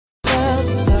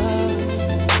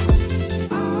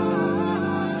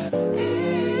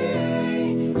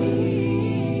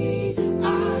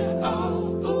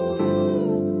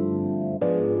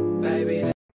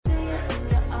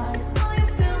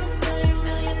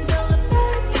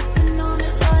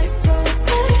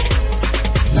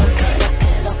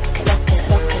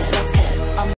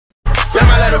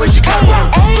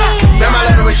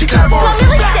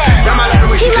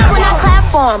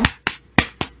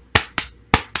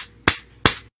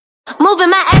Moving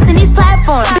my ass in these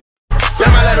platforms.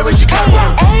 Let my letter when she clap for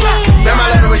him. Let my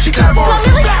letter when she clap for him.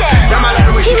 Let my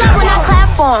letter when she clap for him. When I clap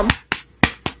for him.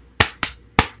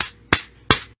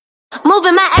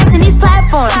 Moving my ass in these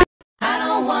platforms. I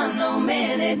don't want no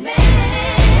minute man.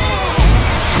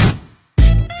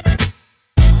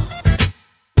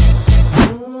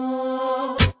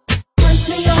 Ooh, break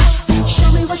me off,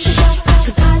 show me what you got,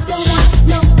 'cause I don't want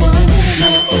no one minute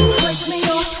man. Break me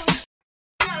off.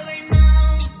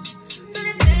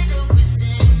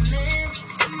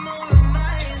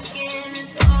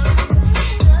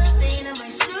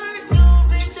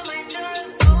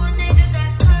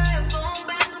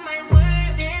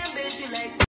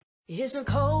 It's a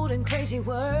cold and crazy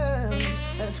world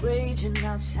that's raging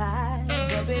outside,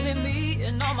 but baby, me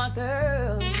and all my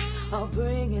girls are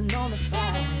bringing on the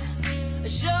fire.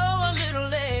 Show a little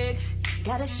leg,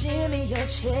 gotta shimmy your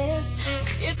chest.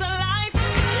 It's a life,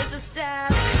 it's a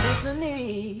style, it's a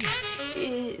need,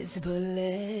 it's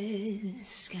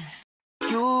burlesque.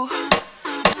 You,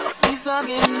 these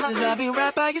again, I'll be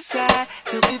right by your side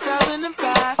till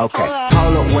 2005. Okay,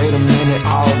 hold up, wait a minute,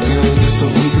 all good, just so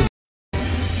we could.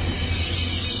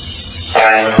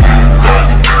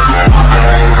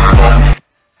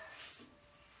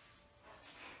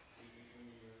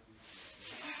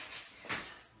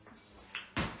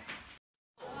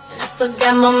 Still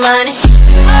get my money.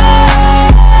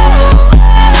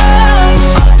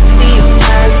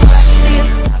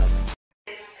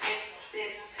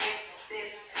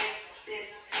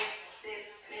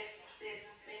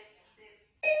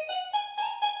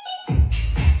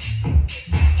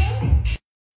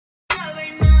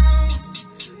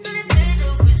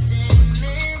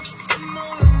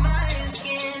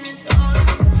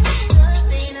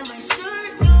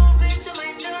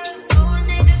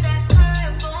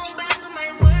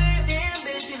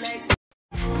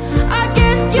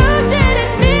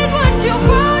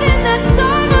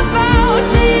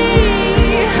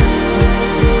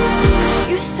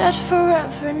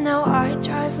 Forever now I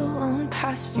drive alone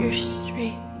past your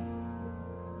street.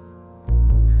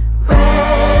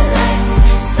 Red lights,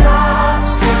 stop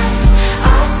signs,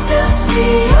 I still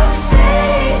see your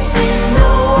face in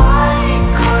the white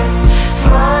cars,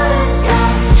 front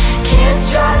yards. Can't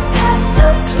drive past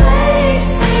the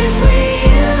places we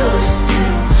used to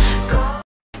go.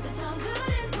 The song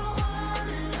couldn't go on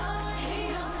and on. Hey,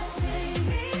 you play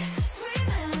me sweet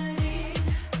melodies.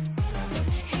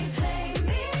 Hey, play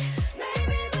me.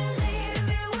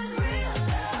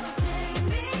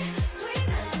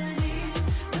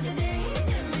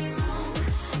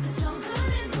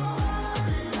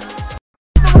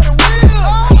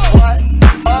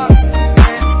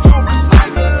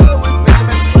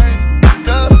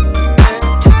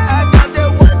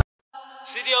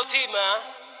 Man.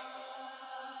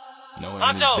 No in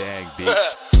this bag, bitch.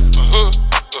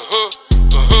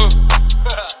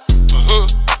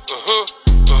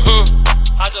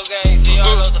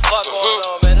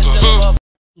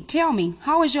 Tell me,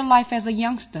 how is your life as a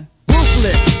youngster?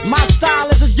 Ruthless. My style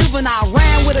as a juvenile,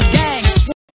 ran with a gang.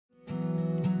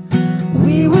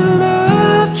 We were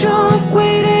love drunk,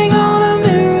 waiting on a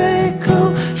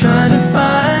miracle, trying to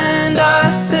find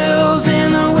ourselves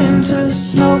in the winter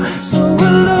snow. So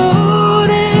alone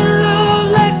in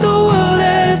love, like the world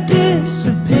had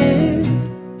disappeared.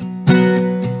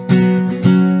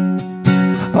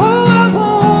 Oh, I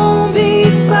won't be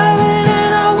silent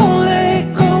and I won't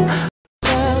let go.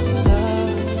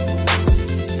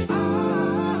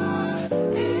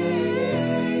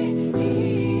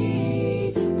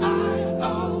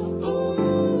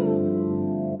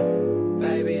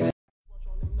 Baby,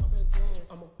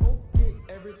 I'ma go get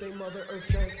everything Mother Earth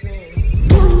transcends.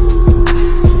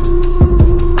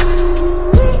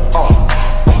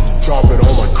 Drop it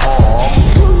on my car.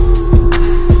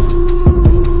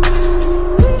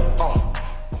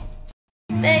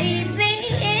 Baby,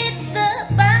 it's the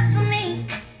vibe for me.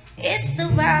 It's the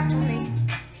vibe for me.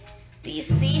 Do you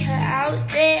see her out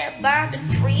there bobbing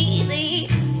freely?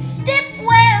 Stiff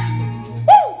wear,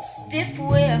 woo, stiff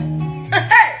wear.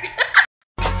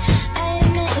 I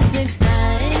admit it's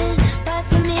exciting, but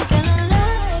to me gonna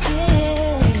like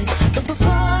it. But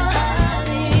before I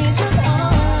lead you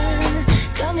on,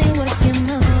 tell me what's your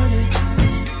motive?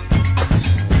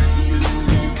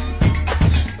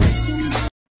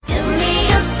 Give me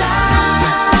a sign.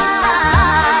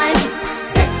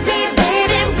 Pick me,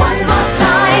 baby, one more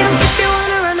time. If you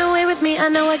wanna run away with me, I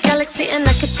know a galaxy and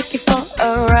I could take you for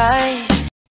a ride.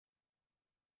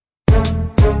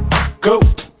 Go,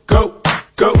 go,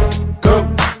 go, go,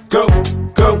 go,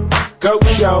 go, go,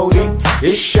 shorty.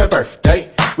 It's your birthday.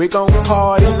 We gon'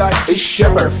 party like it's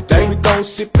your birthday. We gon'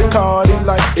 sip and party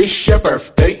like it's your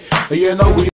birthday. You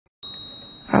know we.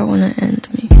 I wanna end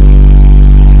me.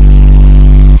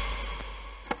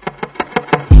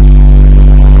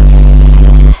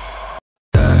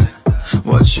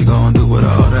 What you gonna do with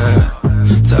all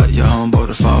that? Tell your homeboy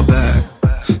to fall back.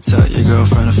 Tell your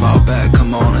girlfriend to fall back.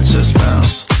 Come on and just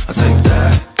bounce. I take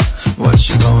that. What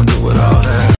you gonna do with all